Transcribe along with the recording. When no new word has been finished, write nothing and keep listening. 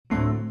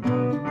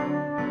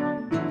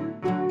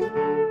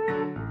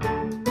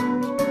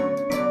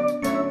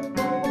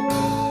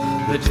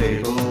The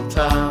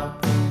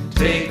tabletop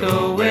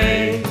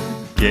takeaway.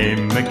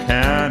 Game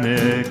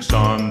mechanics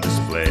on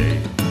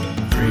display.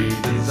 Three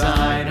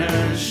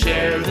designers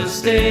share the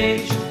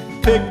stage.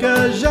 Pick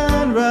a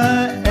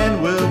genre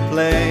and we'll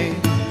play.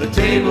 The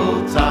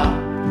tabletop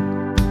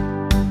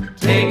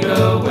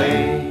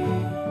takeaway.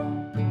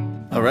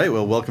 All right,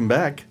 well, welcome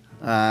back.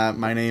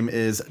 My name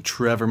is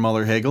Trevor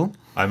Muller-Hagel.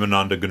 I'm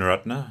Ananda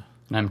Gunaratna.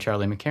 And I'm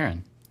Charlie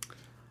McCarran.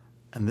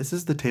 And this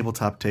is the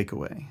Tabletop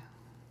Takeaway.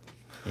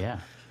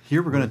 Yeah.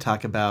 Here we're going to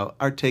talk about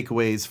our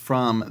takeaways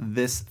from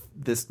this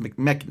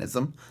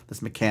mechanism, this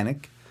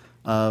mechanic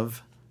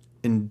of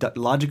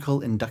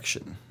logical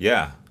induction.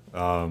 Yeah.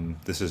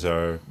 This is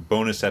our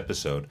bonus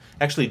episode.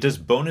 Actually, does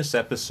bonus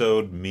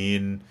episode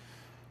mean...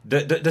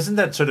 doesn't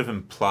that sort of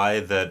imply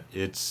that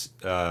it's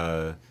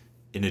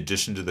in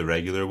addition to the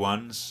regular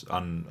ones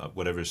on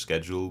whatever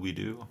schedule we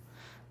do?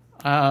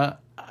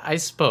 I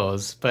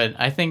suppose, but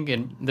I think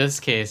in this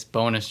case,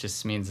 bonus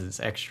just means it's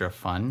extra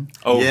fun.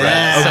 Oh, Yeah.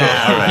 right.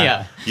 Okay, all right.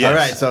 Yeah. Yes. All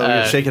right,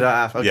 so shake it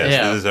off. Okay. Yes,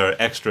 Yeah. this is our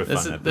extra fun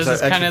episode. This our is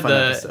kind extra of fun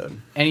the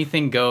episode.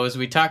 anything goes.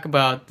 We talk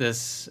about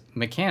this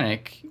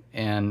mechanic,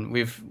 and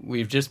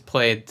we've just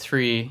played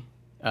three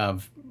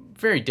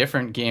very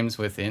different games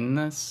within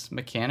this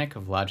mechanic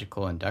of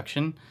logical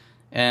induction.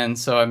 And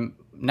so I'm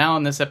now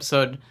in this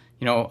episode,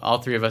 all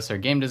three of us are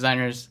game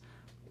designers.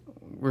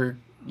 We're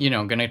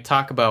going to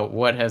talk about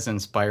what has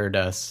inspired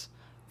us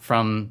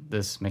from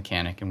this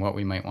mechanic and what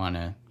we might want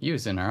to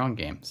use in our own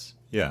games.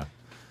 Yeah.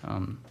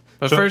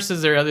 But first,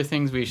 is there other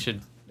things we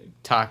should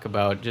talk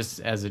about just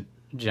as a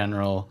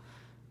general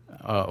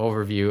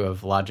overview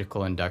of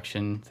logical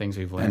induction, things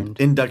we've learned?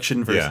 And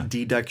induction versus Yeah.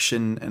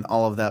 deduction and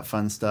all of that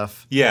fun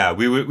stuff. Yeah,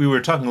 we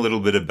were talking a little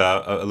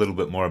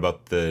bit more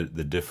about the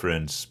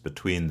difference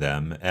between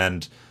them,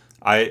 and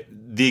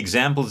the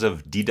examples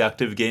of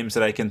deductive games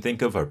that I can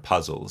think of are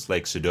puzzles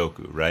like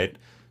Sudoku, right?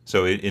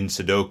 So in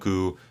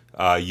Sudoku,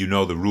 you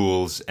know the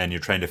rules and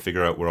you're trying to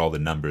figure out where all the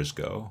numbers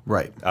go.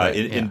 Right.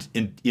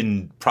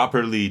 In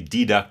properly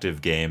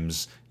deductive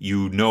games,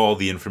 you know all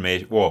the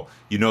information. Well,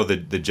 you know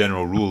the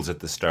general rules at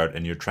the start,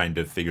 and you're trying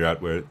to figure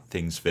out where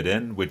things fit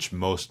in, which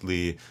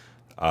mostly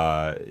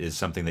is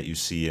something that you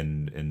see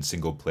in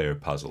single player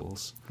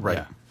puzzles. Right.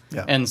 Yeah.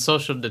 Yeah. And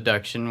social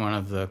deduction, one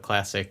of the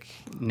classic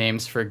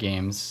names for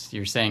games,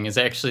 you're saying is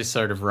actually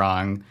sort of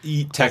wrong.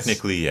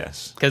 Technically,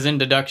 yes. Because in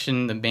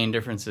deduction, the main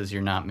difference is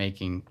you're not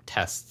making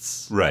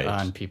tests Right.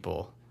 on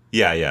people.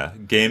 Yeah.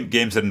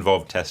 Games that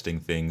involve testing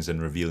things and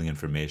revealing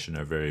information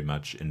are very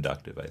much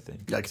inductive, I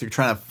think. Yeah, because you're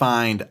trying to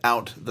find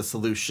out the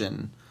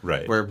solution.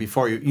 Right. Where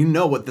before you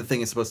know what the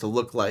thing is supposed to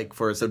look like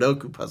for a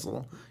Sudoku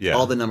puzzle. Yeah.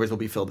 All the numbers will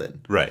be filled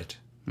in. Right.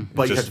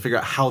 But you have to figure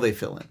out how they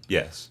fill in.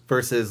 Yes.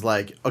 Versus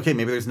okay,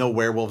 maybe there's no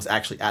werewolves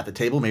actually at the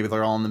table. Maybe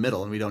they're all in the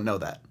middle and we don't know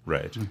that.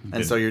 Right.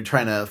 And so you're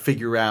trying to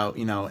figure out,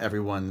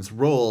 everyone's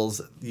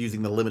roles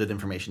using the limited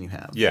information you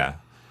have. Yeah.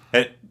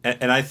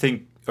 And I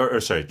think...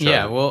 Or sorry, Charlie.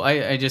 Yeah, well,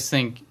 I just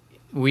think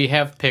we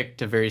have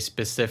picked a very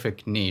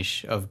specific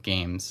niche of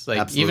games.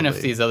 Like, even if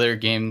Absolutely. these other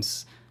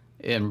games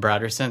in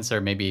broader sense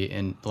are maybe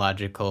in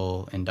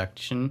logical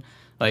induction,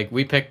 like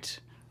we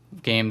picked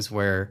games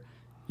where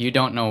you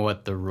don't know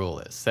what the rule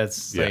is.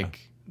 That's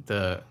like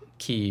the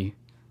key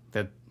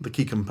The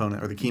key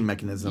component or the key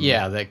mechanism.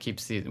 Yeah, that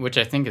keeps which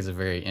I think is a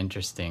very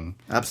interesting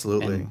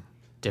Absolutely. and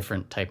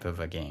different type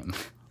of a game.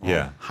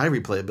 Yeah. High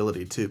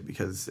replayability too,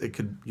 because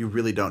you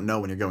really don't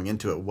know when you're going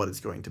into it what it's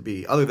going to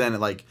be, other than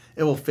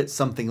it will fit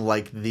something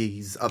like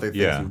these other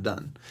things you've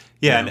done.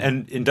 Yeah,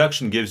 and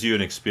induction gives you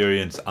an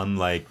experience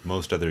unlike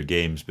most other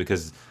games,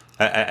 because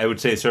I would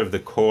say sort of the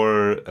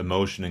core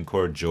emotion and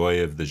core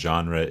joy of the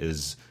genre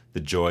is the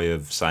joy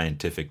of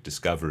scientific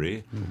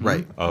discovery.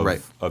 Right.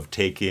 Of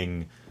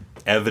taking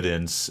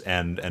evidence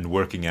and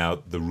working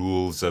out the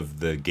rules of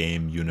the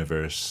game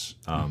universe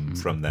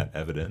from that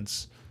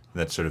evidence.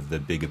 That's sort of the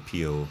big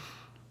appeal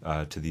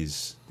to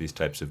these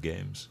types of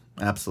games.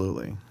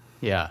 Absolutely.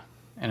 Yeah,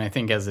 and I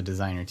think as a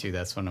designer too,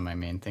 that's one of my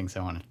main things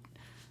I want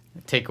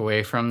to take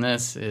away from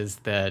this is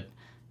that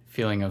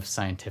feeling of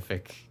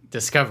scientific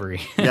discovery.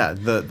 Yeah,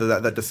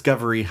 that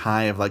discovery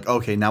high of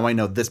okay, now I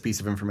know this piece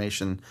of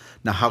information.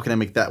 Now how can I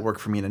make that work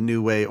for me in a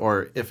new way?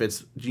 Or if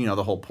it's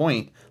the whole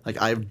point,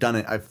 I've done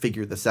it, I've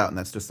figured this out, and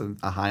that's just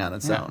a high on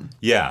its own.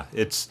 Yeah,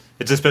 it's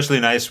especially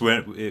nice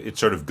when it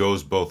sort of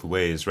goes both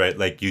ways, right?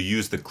 Like you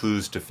use the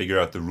clues to figure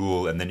out the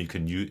rule, and then you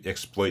can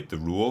exploit the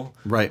rule.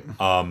 Right.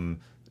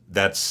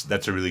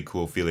 That's a really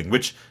cool feeling.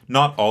 Which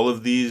not all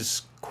of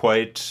these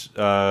quite Fit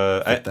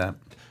that.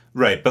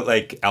 Right, but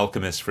like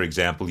Alchemist, for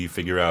example, you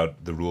figure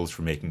out the rules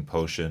for making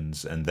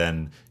potions, and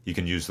then you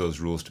can use those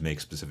rules to make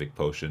specific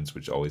potions,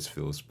 which always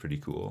feels pretty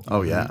cool.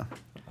 Oh yeah.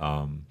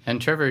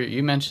 And Trevor,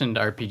 you mentioned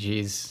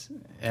RPGs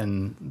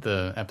in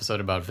the episode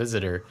about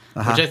Visitor,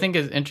 which I think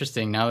is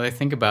interesting now that I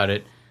think about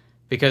it,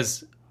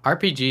 because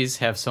RPGs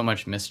have so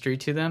much mystery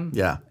to them.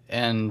 Yeah.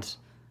 And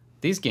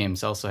these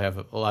games also have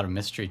a lot of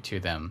mystery to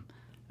them.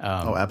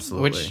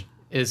 Absolutely. Which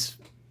is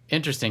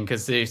interesting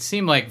because they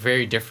seem like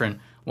very different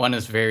one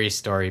is very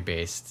story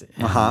based.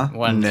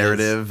 One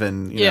narrative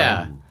and you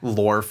know,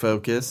 lore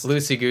focused,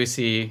 loosey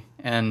goosey,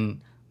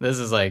 and this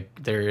is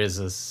like there is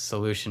a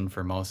solution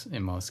for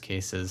in most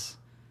cases.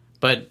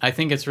 But I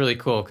think it's really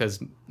cool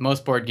because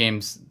most board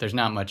games there's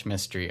not much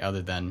mystery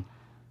other than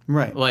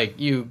like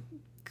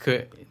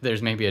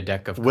there's maybe a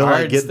deck of cards. Will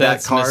I get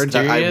that card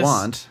mysterious, that I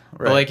want?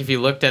 Right. But like if you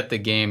looked at the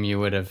game, you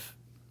would have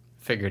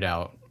figured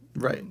out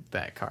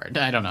that card.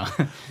 I don't know.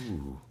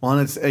 Well,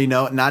 and it's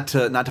not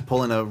to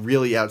pull in a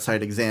really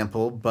outside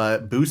example,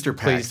 but booster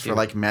packs for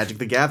like Magic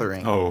the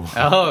Gathering.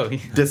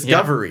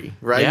 Discovery,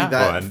 right? Yeah.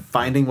 That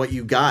finding what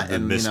you got the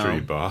and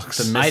mystery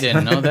box. I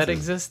didn't know that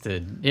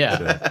existed.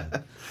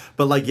 Yeah.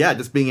 But like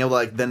just being able to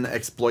like then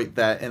exploit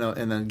that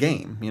in a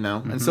game,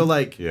 and so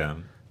like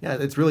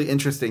it's really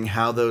interesting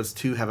how those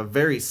two have a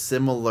very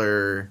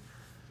similar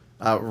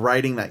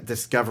riding that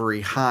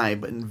discovery high,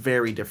 but in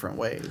very different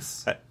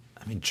ways.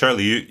 I mean,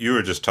 Charlie, you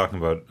were just talking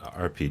about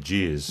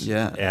RPGs.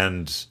 Yeah.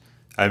 And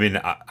I mean,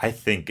 I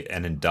think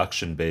an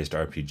induction-based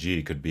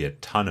RPG could be a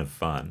ton of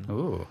fun.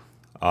 Ooh.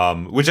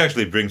 Which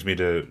actually brings me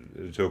to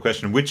a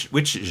question. Which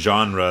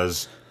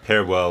genres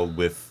pair well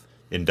with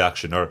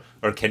induction? Or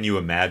can you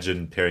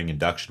imagine pairing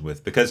induction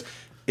with? Because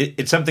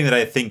it's something that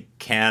I think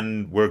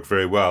can work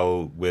very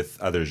well with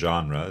other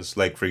genres.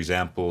 Like, for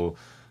example,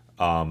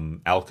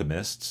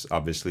 Alchemists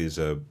obviously is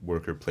a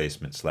worker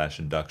placement /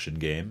 induction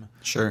game.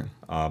 Sure.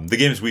 The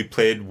games we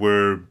played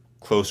were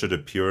closer to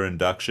pure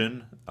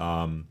induction.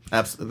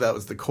 Absolutely, that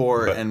was the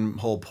core and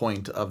whole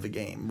point of the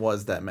game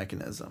was that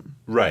mechanism.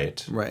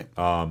 Right.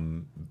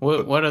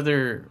 What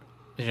other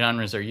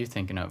genres are you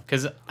thinking of?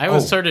 Because I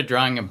was sort of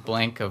drawing a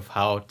blank of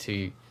how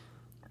to.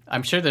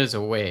 I'm sure there's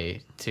a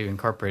way to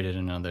incorporate it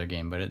in another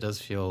game, but it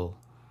does feel,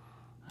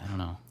 I don't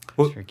know,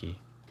 tricky.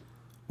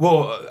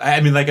 Well,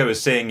 I mean, like I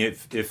was saying,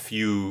 if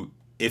you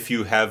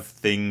have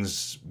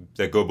things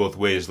that go both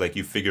ways, like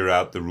you figure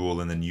out the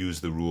rule and then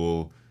use the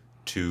rule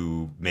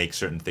to make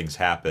certain things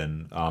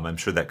happen, I'm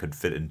sure that could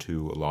fit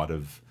into a lot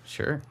of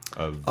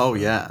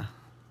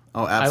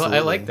absolutely. I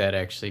like that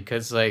actually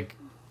because like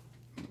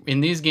in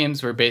these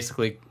games we're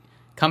basically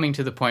coming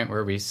to the point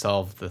where we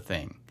solve the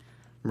thing,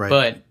 right?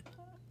 But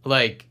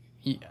like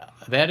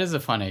that is a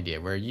fun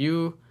idea where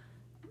you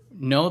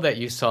know that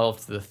you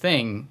solved the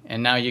thing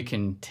and now you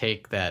can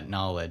take that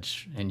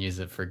knowledge and use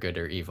it for good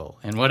or evil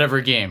in whatever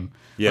game.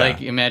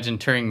 Like imagine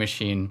Turing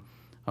Machine.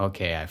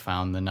 Okay, I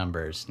found the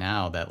numbers.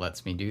 Now that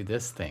lets me do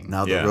this thing.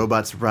 Now the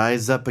robots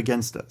rise up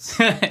against us.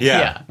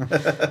 Yeah.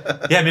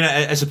 I mean,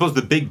 I suppose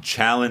the big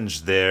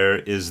challenge there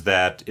is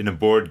that in a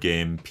board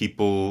game,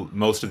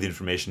 most of the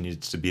information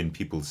needs to be in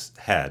people's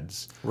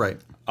heads.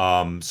 Right.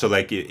 So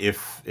like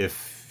if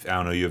I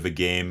don't know, you have a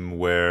game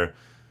where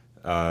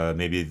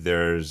maybe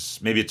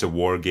it's a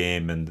war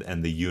game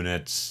and the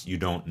units, you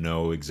don't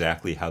know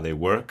exactly how they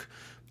work.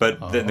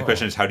 But then the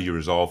question is, how do you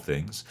resolve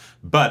things?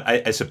 But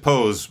I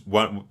suppose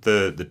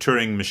the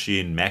Turing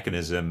machine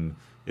mechanism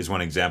is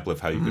one example of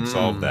how you could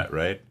solve that,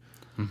 right?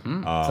 Mm-hmm.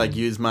 It's like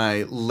use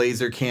my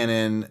laser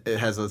cannon. It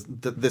has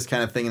this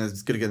kind of thing and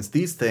it's good against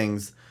these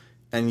things.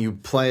 And you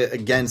play it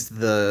against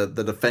the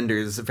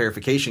defender's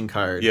verification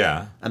card.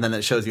 Yeah. And then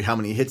it shows you how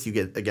many hits you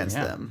get against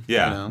them.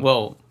 Yeah.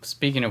 Well,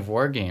 speaking of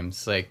war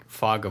games, like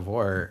Fog of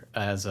War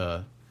as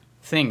a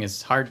thing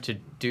is hard to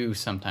do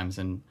sometimes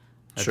in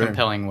a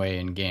compelling way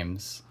in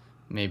games.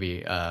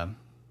 Maybe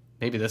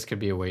this could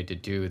be a way to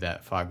do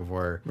that Fog of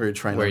War where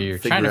you're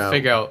trying to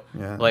figure out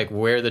like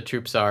where the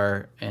troops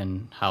are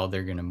and how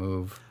they're going to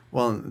move.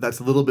 Well, that's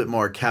a little bit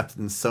more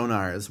Captain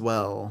Sonar as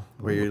well,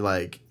 where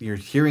you're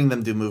hearing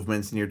them do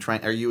movements and you're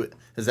trying.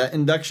 Is that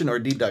induction or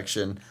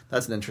deduction?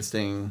 That's an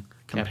interesting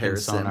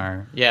comparison. Captain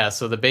Sonar. Yeah.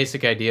 So the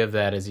basic idea of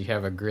that is you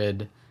have a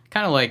grid,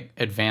 kind of like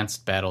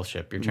Advanced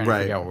Battleship. You're trying to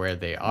figure out where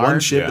they are. One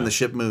ship and the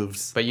ship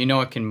moves, but you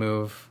know it can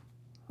move.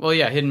 Well,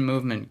 yeah, hidden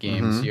movement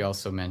games. Mm-hmm. You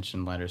also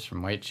mentioned Letters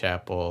from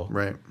Whitechapel,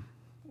 right?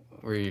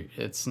 Where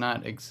it's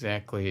not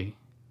exactly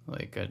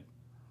like a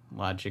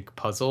logic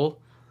puzzle.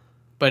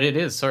 But it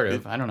is sort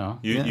of. I don't know.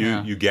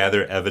 You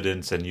gather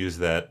evidence and use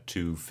that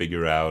to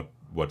figure out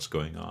what's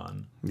going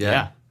on.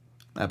 Yeah.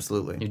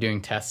 Absolutely. You're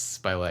doing tests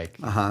by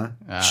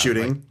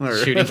shooting.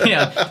 Shooting.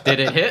 Yeah. Did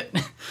it hit?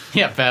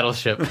 Yeah.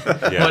 Battleship.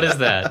 Yeah. What is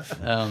that?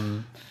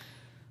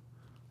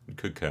 It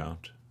could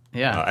count.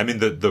 Yeah. I mean,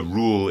 the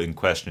rule in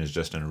question is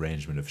just an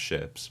arrangement of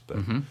ships, but.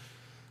 Mm-hmm.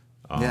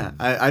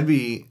 I'd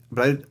be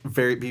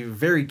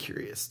very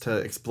curious to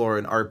explore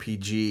an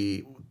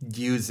RPG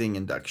using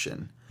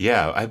induction.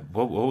 Yeah,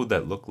 what would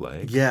that look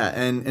like? Yeah,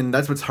 and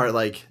that's what's hard.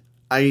 Like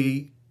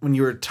when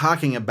you were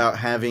talking about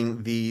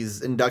having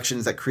these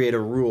inductions that create a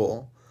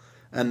rule,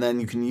 and then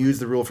you can use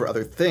the rule for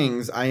other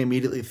things, I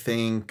immediately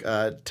think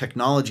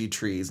technology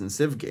trees in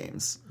Civ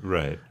games.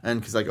 Right.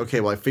 And because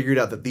I figured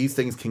out that these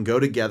things can go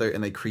together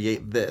and they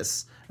create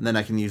this, and then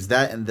I can use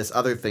that and this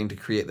other thing to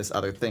create this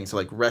other thing. So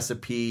like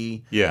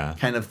recipe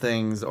kind of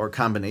things or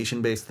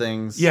combination-based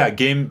things. Yeah,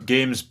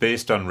 games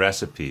based on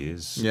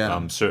recipes,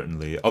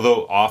 certainly.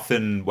 Although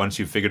often once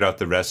you've figured out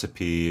the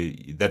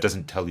recipe, that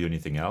doesn't tell you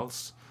anything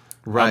else.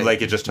 Right.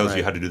 Like it just tells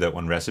you how to do that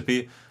one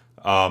recipe.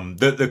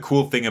 The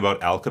cool thing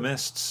about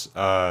alchemists,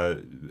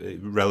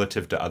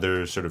 relative to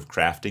other sort of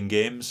crafting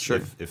games,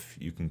 if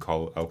you can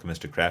call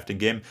Alchemist a crafting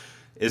game,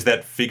 is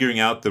that figuring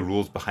out the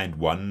rules behind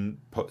one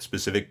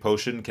specific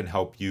potion can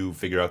help you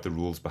figure out the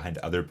rules behind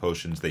other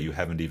potions that you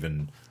haven't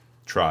even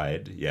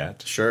tried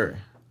yet. Sure.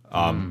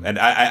 And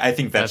I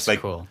think that's like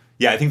cool.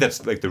 Yeah, I think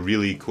that's like the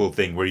really cool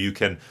thing where you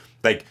can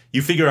like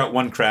you figure out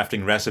one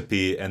crafting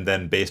recipe, and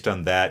then based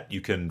on that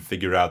you can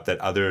figure out that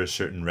other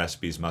certain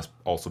recipes must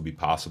also be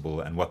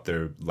possible and what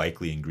their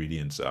likely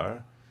ingredients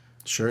are.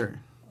 Sure.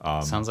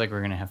 Sounds like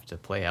we're gonna have to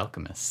play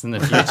Alchemists in the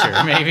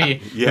future. Maybe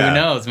who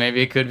knows?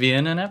 Maybe it could be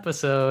in an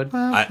episode.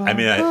 Oh,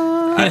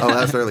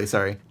 that's early.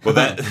 Sorry. Well,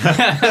 that's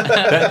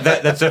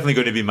definitely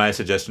going to be my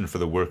suggestion for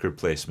the worker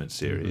placement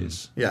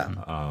series.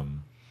 Yeah.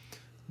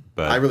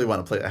 But I really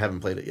want to play it. I haven't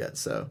played it yet,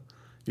 so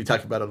you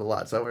talk about it a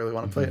lot, so I really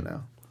want to play it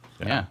now.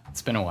 Yeah,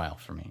 it's been a while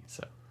for me.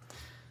 So,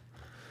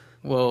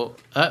 well,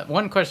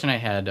 one question I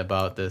had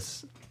about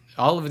this: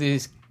 all of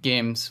these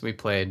games we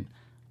played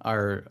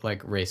are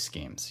like race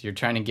games. You're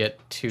trying to get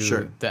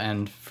to the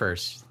end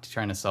first,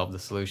 trying to solve the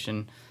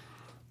solution.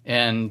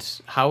 And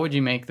how would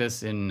you make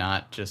this in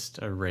not just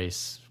a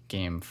race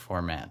game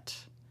format?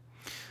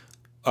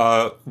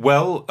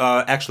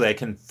 Actually, I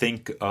can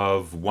think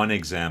of one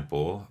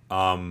example.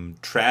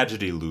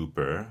 Tragedy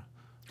Looper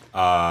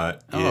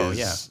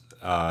is...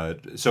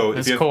 so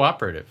it's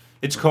cooperative.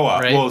 It's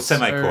co-op. Right? Well,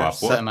 semi-co-op.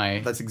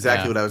 That's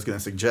exactly what I was going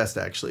to suggest,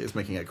 actually, is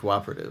making it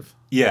cooperative.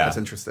 Yeah. That's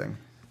interesting.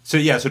 So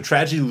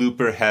Tragedy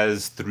Looper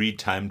has 3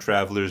 time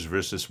travelers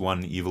versus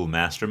 1 evil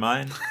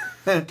mastermind.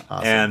 Awesome.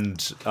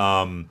 And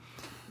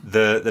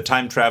the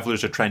time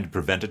travelers are trying to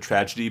prevent a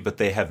tragedy, but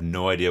they have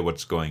no idea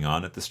what's going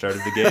on at the start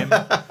of the game.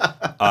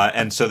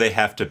 And so they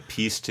have to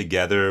piece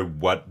together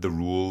what the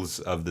rules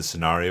of the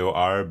scenario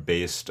are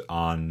based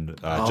on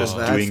just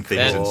doing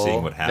things and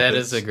seeing what happens. That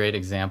is a great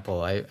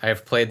example.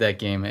 I've played that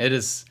game.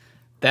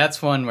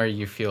 That's one where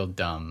you feel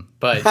dumb,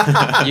 but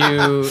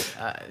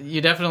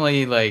you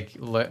definitely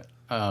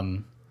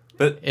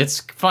but it's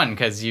fun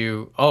because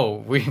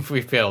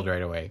we failed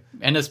right away,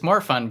 and it's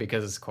more fun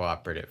because it's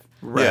cooperative.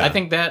 Right. I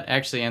think that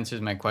actually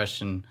answers my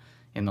question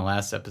in the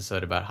last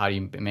episode about how do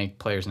you make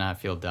players not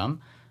feel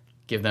dumb.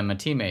 Give them a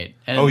teammate.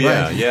 And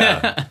yeah.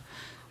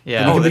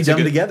 Yeah. Oh, You can be that's a dumb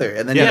good- together,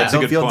 and then Yeah, you that's a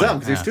don't good feel point. dumb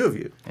because there's 2 of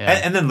you.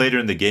 Yeah. And then later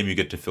in the game, you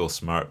get to feel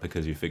smart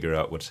because you figure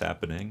out what's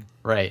happening.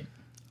 Right.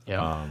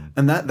 Yeah.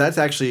 And that's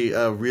actually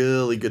a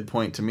really good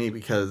point to me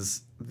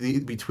because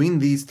between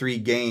these 3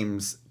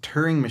 games,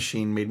 Turing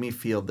Machine made me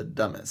feel the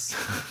dumbest.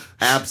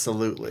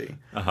 Absolutely.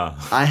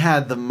 I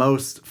had the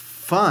most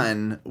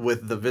fun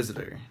with the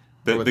Visitor.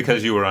 But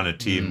because you were on a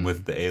team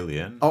with the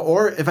alien.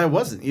 Or if I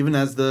wasn't, even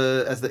as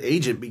the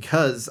agent,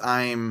 because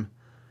I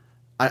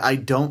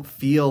don't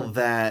feel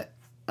that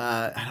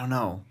I don't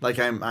know. Like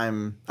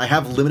I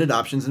have limited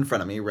options in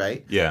front of me,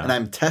 right? Yeah. And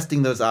I'm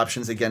testing those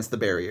options against the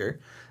barrier.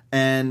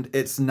 And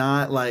it's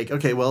not like,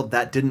 okay, well,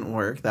 that didn't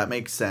work. That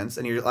makes sense.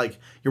 And you're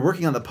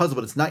working on the puzzle,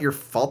 but it's not your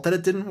fault that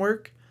it didn't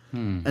work.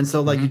 And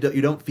so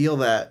you don't feel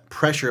that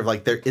pressure of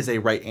like there is a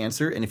right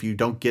answer, and if you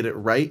don't get it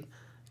right,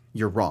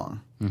 you're wrong.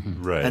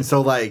 Right. And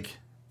so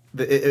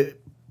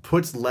it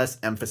puts less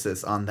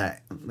emphasis on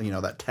that,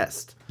 that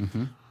test.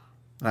 And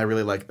I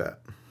really like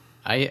that.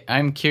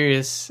 I'm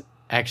curious.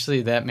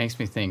 Actually, that makes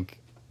me think.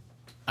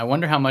 I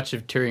wonder how much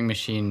of Turing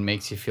Machine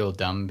makes you feel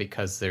dumb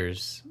because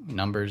there's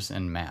numbers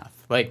and math.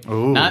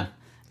 Not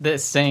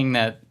this saying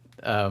that.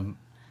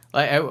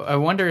 I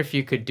wonder if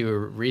you could do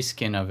a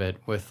reskin of it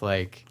with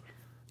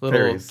little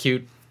Fairies.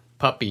 cute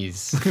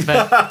puppies,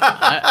 but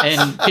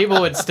and people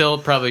would still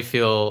probably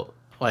feel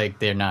like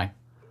they're not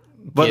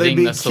But they'd getting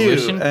be the cute,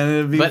 solution. and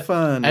it'd be But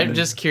fun. I'm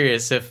just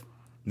curious if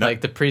No.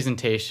 the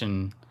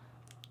presentation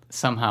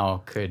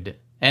somehow could,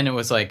 and it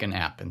was like an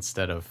app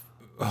instead of.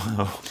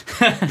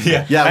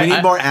 yeah. Yeah, we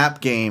need more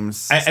app games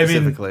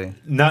specifically.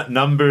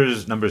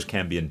 Numbers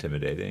can be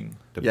intimidating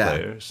to Yeah.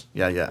 players.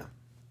 Yeah.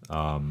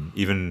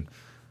 Even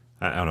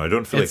I don't know. I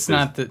don't feel It's like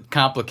not the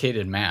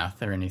complicated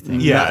math or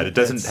anything. Yeah, it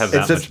doesn't have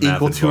that It's much just math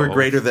equal to or involved.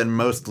 greater than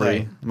mostly,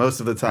 Right. most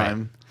of the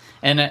time.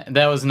 And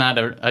that was not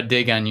a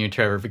dig on you,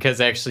 Trevor,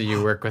 because actually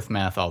you work with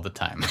math all the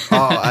time.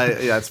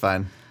 Yeah, it's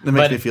fine. It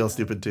makes But- me feel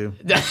stupid too.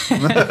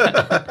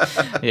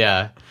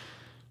 Yeah.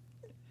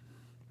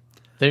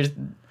 There's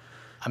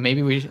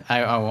maybe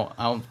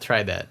I'll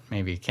try that.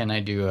 Maybe can I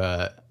do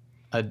a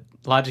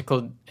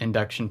logical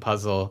induction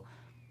puzzle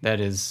that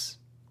is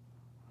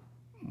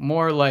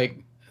more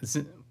like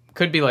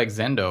could be like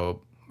Zendo,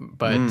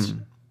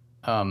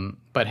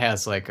 but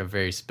has like a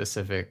very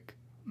specific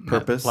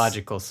Purpose?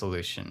 logical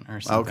solution or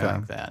something Okay.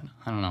 like that.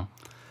 I don't know.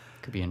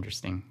 Could be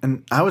interesting.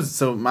 And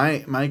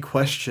my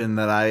question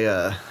that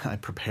I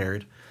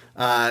prepared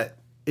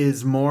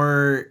is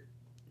more: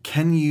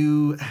 can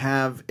you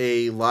have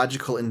a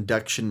logical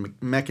induction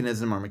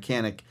mechanism or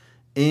mechanic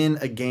in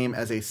a game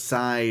as a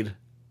side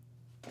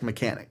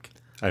mechanic,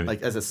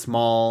 like as a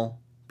small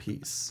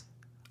piece,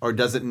 or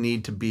does it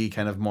need to be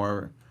kind of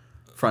more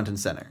front and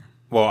center?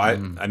 Well, I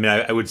mean,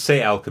 I would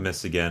say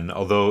Alchemist again,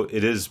 although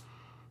it is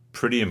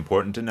pretty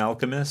important in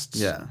Alchemists.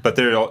 Yeah. But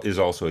there is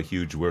also a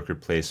huge worker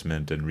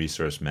placement and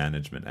resource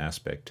management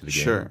aspect to the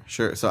game.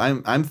 Sure. So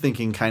I'm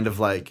thinking kind of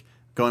like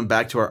going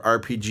back to our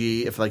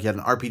RPG. If like you had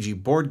an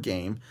RPG board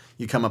game,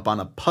 you come up on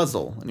a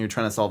puzzle and you're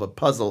trying to solve a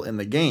puzzle in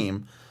the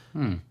game.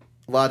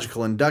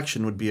 Logical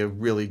induction would be a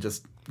really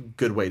just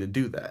good way to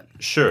do that.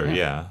 Sure,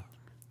 yeah.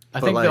 I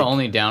But, think like- the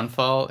only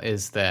downfall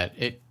is that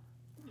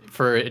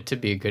for it to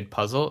be a good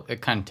puzzle,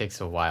 it kind of takes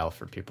a while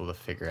for people to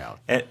figure out.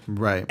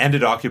 Right. And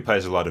it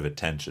occupies a lot of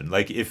attention.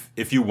 Like,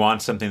 if you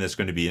want something that's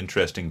going to be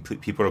interesting,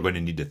 people are going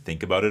to need to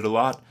think about it a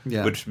lot,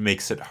 Yeah. which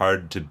makes it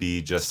hard to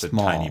be just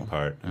Small. a tiny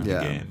part of Yeah.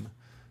 the game.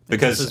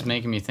 Because This is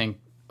making me think.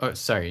 Oh,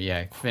 sorry.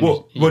 Yeah.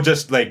 Finish. well,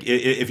 just like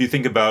if you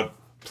think about,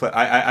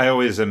 I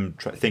always am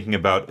thinking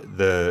about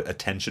the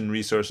attention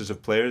resources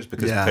of players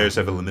because Yeah. players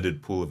have a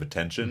limited pool of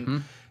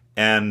attention.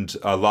 And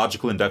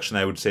logical induction,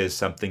 I would say, is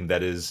something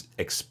that is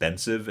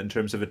expensive in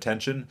terms of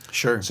attention.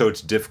 Sure. So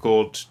it's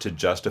difficult to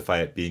justify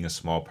it being a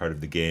small part of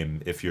the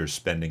game if you're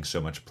spending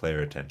so much player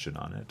attention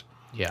on it.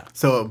 Yeah.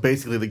 So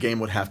basically, the game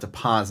would have to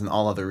pause in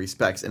all other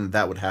respects, and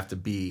that would have to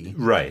be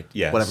Right,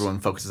 yes. what everyone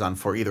focuses on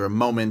for either a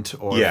moment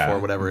or Yeah. for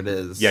whatever it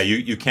is. Yeah,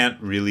 you can't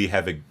really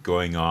have it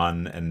going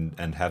on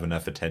and have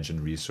enough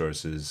attention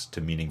resources to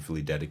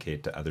meaningfully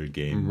dedicate to other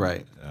game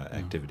Right.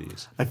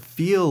 activities. I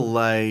feel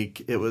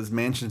like it was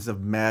Mansions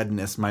of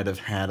Madness might have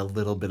had a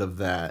little bit of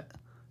that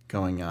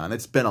going on.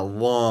 It's been a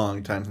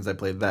long time since I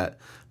played that,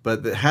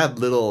 but it had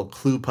little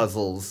clue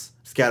puzzles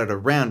scattered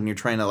around, and you're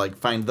trying to like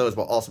find those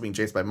while also being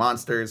chased by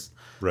monsters.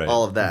 Right.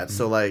 All of that.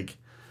 So like,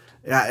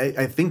 yeah,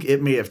 I think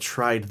it may have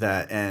tried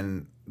that,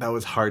 and that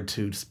was hard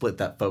to split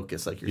that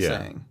focus, like you're Yeah.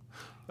 saying.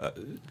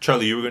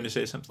 Charlie, you were going to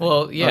say something?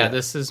 Well, yeah. yeah.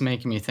 This is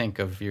making me think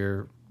of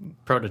your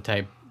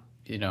prototype.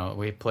 You know,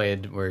 we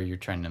played where you're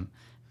trying to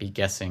be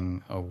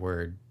guessing a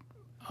word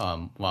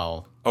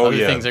while other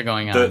things are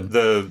going on.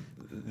 Are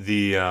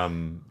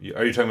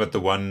you talking about the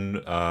one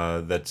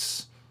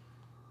that's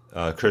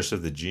Curse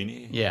of the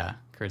Genie? Yeah.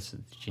 Curse of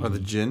the Genie. Or the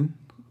Djinn?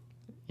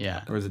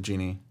 Yeah. Or is it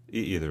Genie?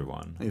 Either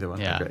one. Either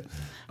one. Yeah. Great.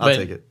 I'll But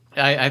take it.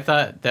 I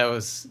thought that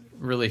was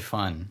really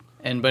fun,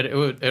 but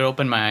it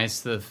opened my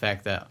eyes to the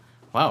fact that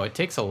wow, it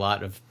takes a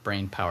lot of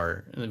brain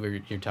power.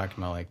 You're talking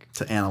about like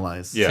To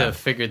analyze. Yeah. to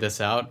figure this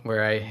out.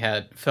 Where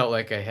I felt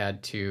like I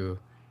had to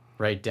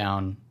write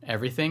down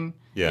everything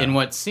in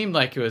what seemed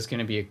like it was going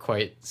to be a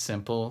quite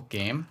simple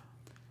game,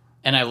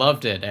 and I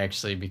loved it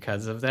actually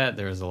because of that.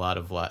 There was a lot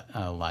of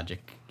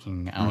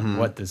logicking out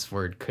what this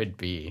word could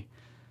be.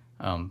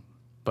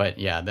 But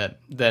yeah,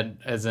 that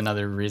is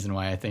another reason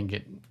why I think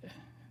it,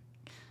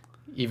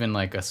 even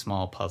like a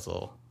small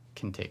puzzle,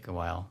 can take a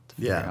while to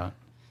figure out.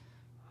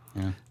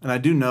 Yeah. And I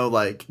do know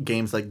like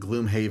games like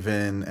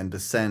Gloomhaven and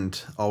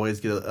Descent always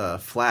get a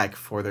flack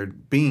for there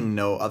being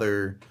no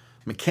other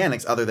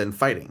mechanics other than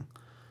fighting.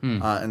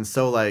 And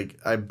so like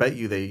I bet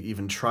you they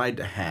even tried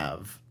to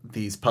have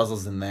these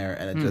puzzles in there,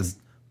 and it just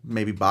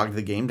maybe bogged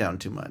the game down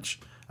too much.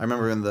 I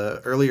remember in the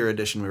earlier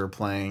edition we were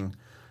playing,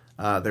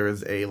 there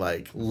was a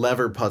like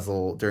lever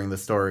puzzle during the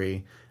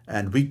story,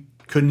 and we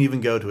couldn't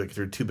even go to it because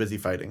we were too busy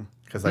fighting.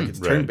 Because like it's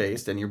turn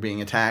based, and you're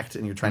being attacked,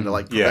 and you're trying to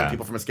like prevent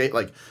people from escape.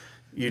 Like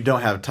you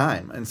don't have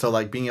time, and so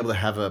like being able to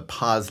have a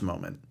pause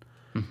moment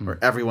where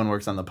everyone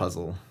works on the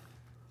puzzle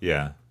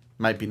Yeah.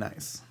 might be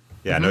nice.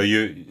 Yeah, no,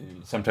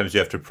 sometimes you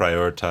have to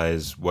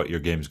prioritize what your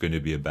game's going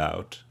to be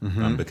about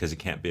because it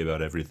can't be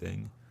about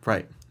everything.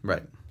 Right.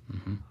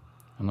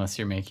 Unless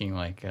you're making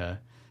like a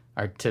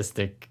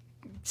artistic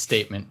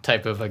statement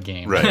type of a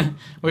game, Right.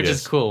 which Yes.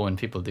 is cool when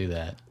people do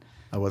that.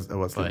 I was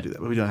going to do that,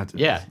 but we don't have to.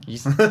 Yeah,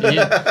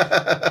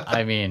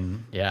 I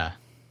mean, yeah.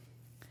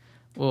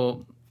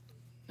 Well,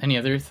 any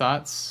other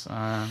thoughts?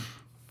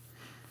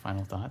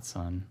 Final thoughts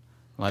on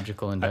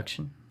logical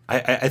induction?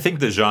 I think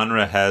the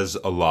genre has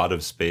a lot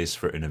of space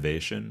for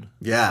innovation.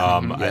 Yeah.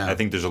 I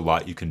think there's a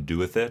lot you can do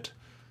with it.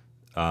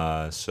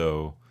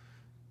 So,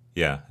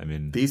 yeah, I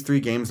mean... These 3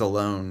 games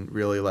alone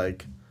really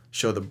like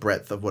show the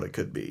breadth of what it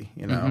could be,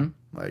 you know?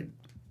 Like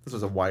this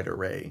was a wide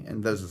array,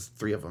 and those is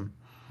 3 of them.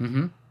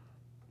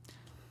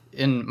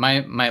 And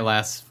my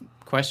last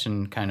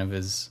question kind of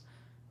is,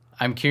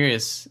 I'm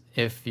curious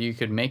if you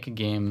could make a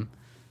game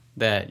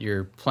that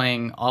you're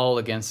playing all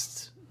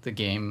against the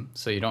game,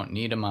 so you don't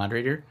need a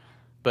moderator.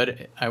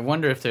 But I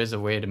wonder if there's a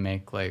way to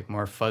make like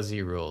more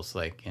fuzzy rules,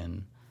 like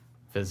in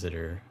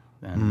Visitor,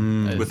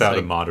 than without a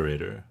like,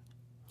 moderator.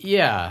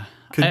 Yeah,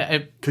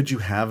 Could you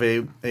have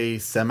a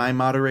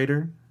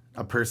semi-moderator,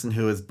 a person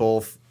who is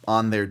both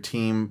on their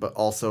team but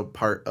also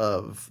part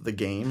of the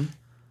game?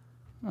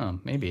 oh,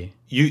 maybe.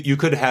 You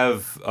could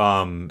have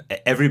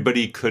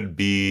everybody could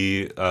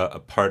be a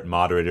part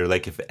moderator.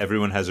 Like if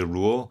everyone has a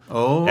rule,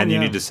 and you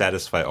need to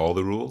satisfy all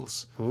the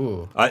rules.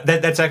 Ooh,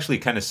 That's actually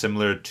kind of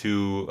similar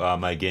to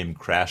my game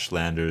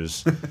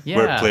Crashlanders,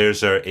 where Yeah.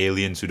 players are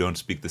aliens who don't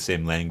speak the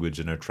same language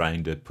and are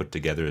trying to put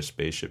together a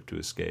spaceship to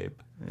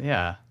escape.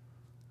 yeah.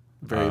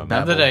 Very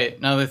Now that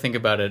I think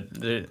about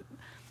it,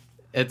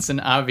 it's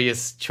an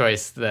obvious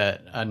choice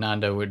that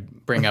Ananda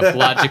would bring up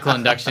logical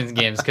induction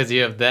games because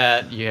you have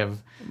that, you have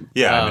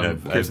Yeah, I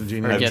mean, Crimson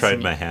Genius. I've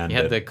tried my hand You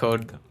had at... the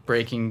code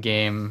breaking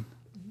game.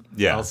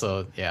 Yeah.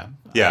 Also, yeah.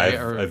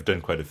 Yeah, I've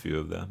done quite a few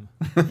of them.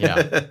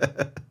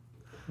 Yeah.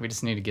 We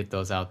just need to get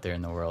those out there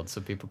in the world so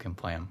people can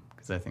play them,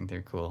 because I think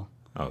they're cool.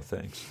 Oh,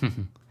 thanks.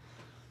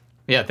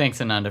 Yeah,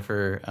 thanks, Ananda,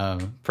 for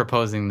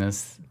proposing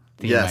this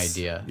theme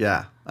idea.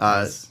 Yeah.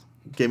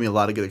 Gave me a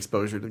lot of good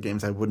exposure to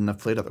games I wouldn't have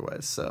played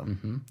otherwise, so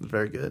it's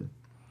very good.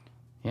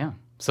 Yeah.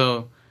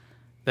 So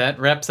that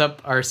wraps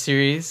up our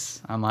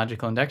series on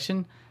logical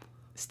induction.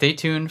 Stay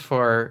tuned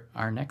for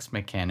our next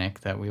mechanic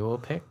that we will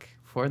pick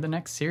for the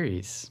next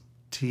series.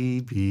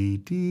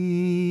 TBD.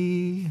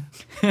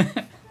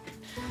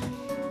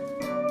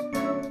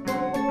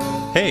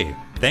 Hey,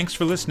 thanks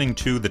for listening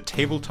to The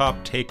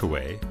Tabletop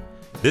Takeaway.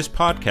 This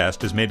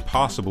podcast is made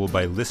possible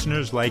by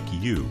listeners like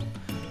you.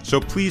 So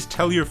please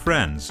tell your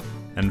friends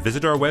and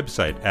visit our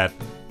website at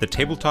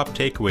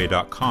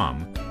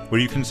thetabletoptakeaway.com, where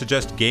you can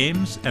suggest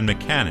games and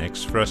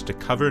mechanics for us to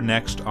cover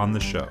next on the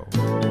show.